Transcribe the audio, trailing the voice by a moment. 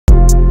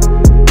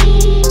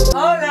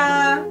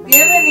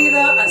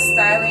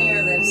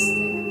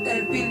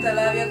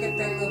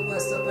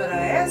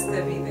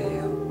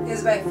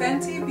is by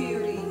Fenty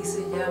Beauty y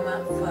se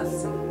llama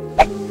Fuzzy.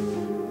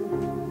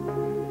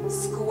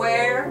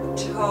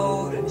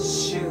 Square-toed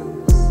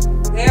shoes.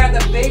 They are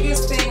the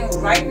biggest thing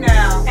right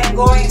now and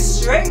going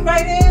straight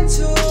right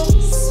into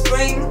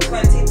spring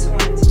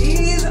 2020.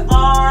 These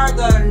are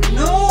the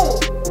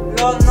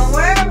los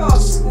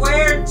nuevos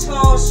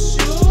square-toe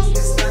shoes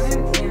que están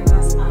en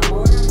tiendas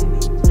ahora mismo.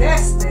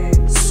 Desde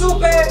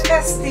super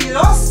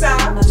estilosa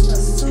hasta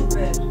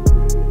super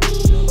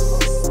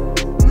lujosa.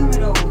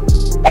 Número 1.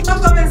 Vamos a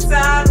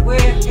comenzar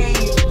with a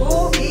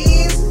boot.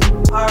 These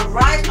are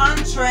right on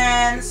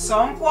trend.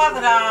 Son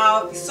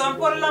cuadrados. Son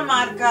por la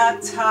marca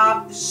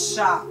Top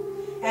Shop.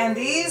 And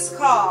these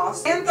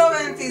cost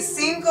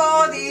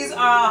 $125. These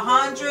are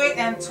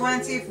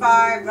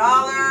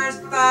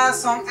 $125.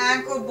 Some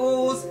ankle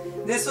boots.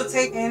 This will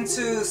take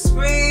into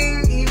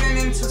spring, even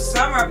into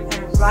summer,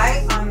 and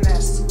right on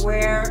the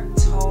square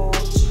toe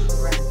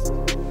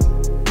trend.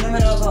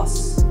 Número 2.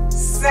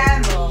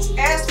 Sandals.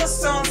 Estos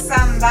son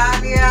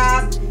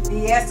sandalias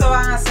y esto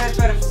van a ser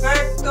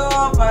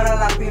perfecto para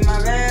la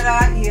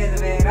primavera y el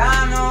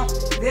verano.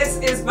 This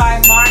is by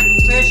Mark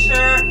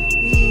Fisher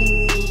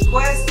y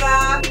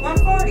cuesta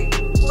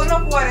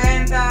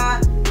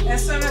 $140.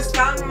 Esto no es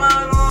tan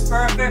malo. It's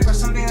perfect for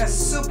something that's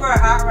super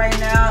hot right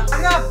now.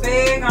 I'm not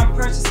big on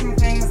purchasing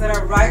things that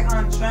are right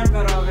on trend,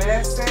 pero a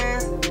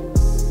veces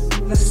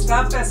the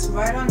stuff that's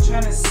right on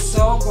trend is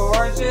so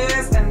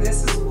gorgeous, and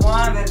this is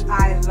one that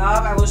I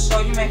love. I will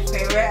show you my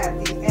favorite at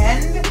the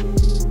end.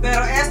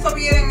 Pero esto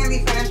viene en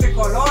diferentes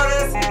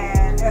colores,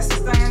 and esto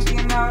está en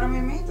tienda ahora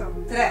mismo.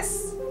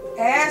 3.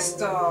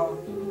 Esto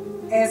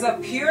is a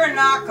pure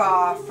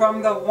knockoff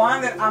from the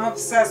one that I'm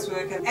obsessed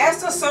with.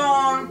 Estos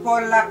son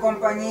por la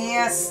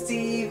compañía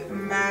Steve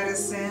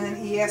Madison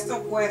y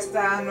esto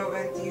cuesta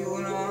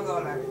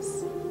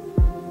 $91.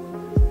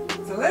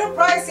 It's a little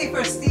pricey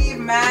for Steve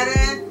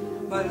Madden,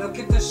 but look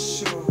at the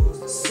shoes.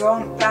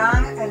 Son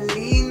tan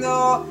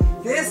lindo.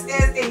 This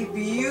is a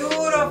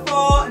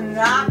beautiful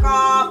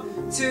knockoff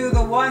to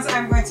the ones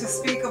I'm going to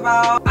speak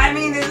about. I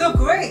mean, they look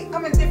great.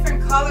 Come in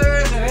different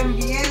colors. Se ven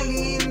bien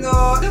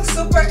lindo. Look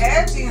super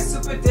edgy and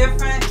super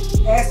different.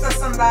 Estas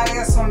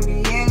sandalias son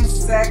bien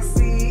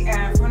sexy,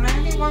 and for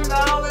 $91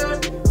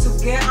 to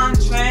get on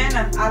trend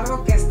and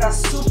algo que está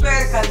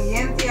super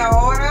caliente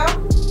ahora,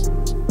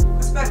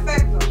 es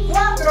perfecto.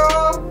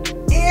 4.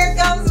 Here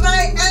comes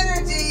my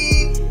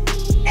energy.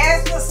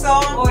 Estos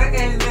son por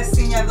el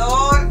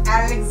diseñador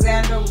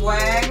Alexander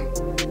Wang.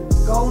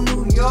 Go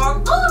New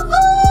York. Oh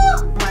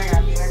my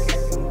God, mira qué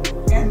lindo.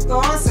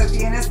 Entonces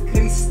tienes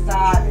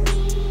cristales.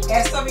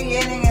 Esto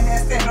viene en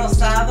este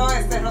rosado,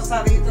 este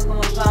rosadito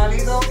como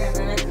pálido, and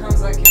then it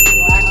comes like in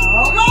black.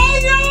 Oh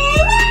my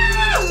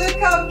God! Look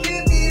how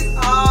cute these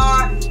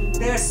are.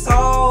 They're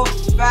so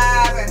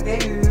fab and they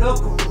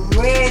look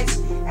rich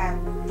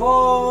and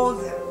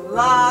bold and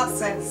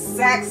luxe and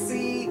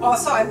sexy.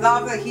 Also, I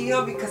love the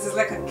heel because it's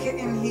like a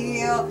kitten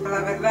heel.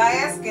 La verdad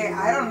es que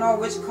I don't know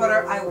which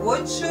color I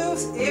would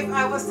choose if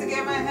I was to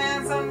get my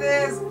hands on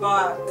this,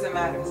 but it doesn't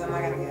matter because I'm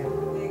not gonna get it.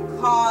 They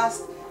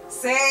cost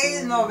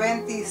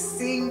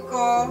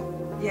 $6.95.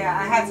 Yeah,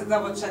 I had to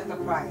double check the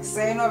price.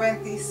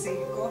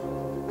 $6.95.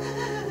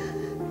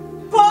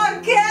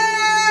 ¿Por qué?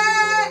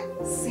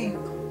 5.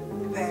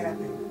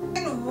 Espérate. I've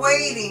been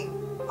waiting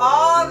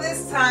all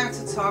this time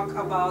to talk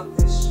about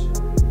this shoe.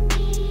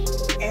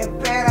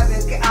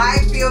 Espérate, que I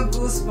feel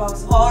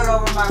goosebumps all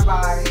over my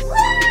body.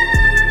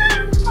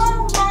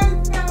 Oh my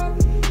God.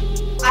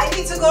 I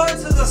need to go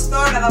into the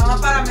store nada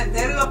más para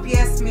meter los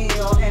pies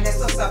míos en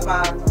estos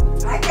zapatos.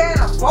 I can't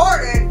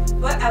afford it,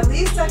 but at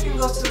least I can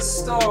go to the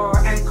store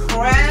and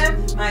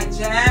cram my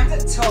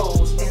jammed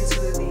toes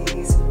into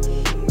these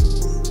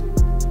heels.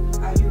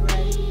 Are you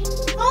ready?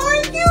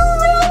 Are you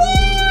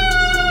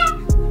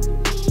ready?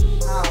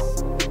 Oh.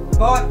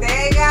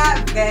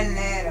 Bottega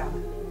Veneta.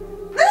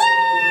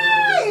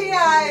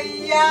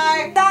 Ay,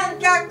 ay,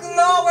 Santa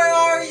Claus, where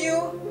are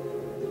you?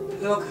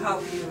 Look how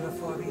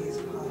beautiful these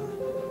are.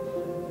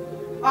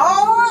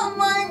 Oh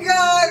my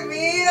God,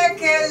 mira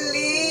qué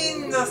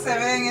lindo se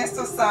ven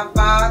estos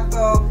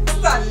zapatos.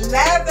 The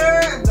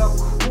leather, the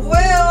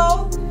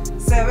quill,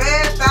 se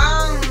ve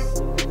tan,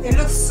 it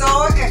looks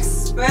so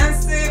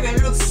expensive,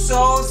 it looks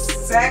so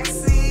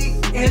sexy,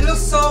 it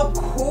looks so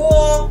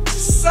cool.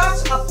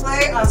 Such a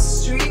play on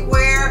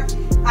streetwear.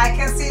 I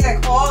can see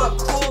like all the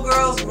cool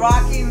girls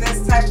rocking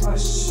this type of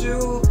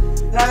shoe.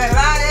 La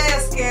verdad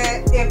es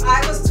que if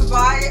I was to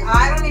buy it,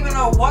 I don't even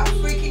know what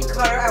freaking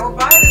color I would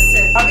buy this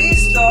in. Lo he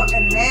visto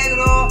en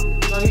negro,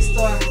 lo he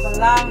visto en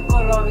blanco.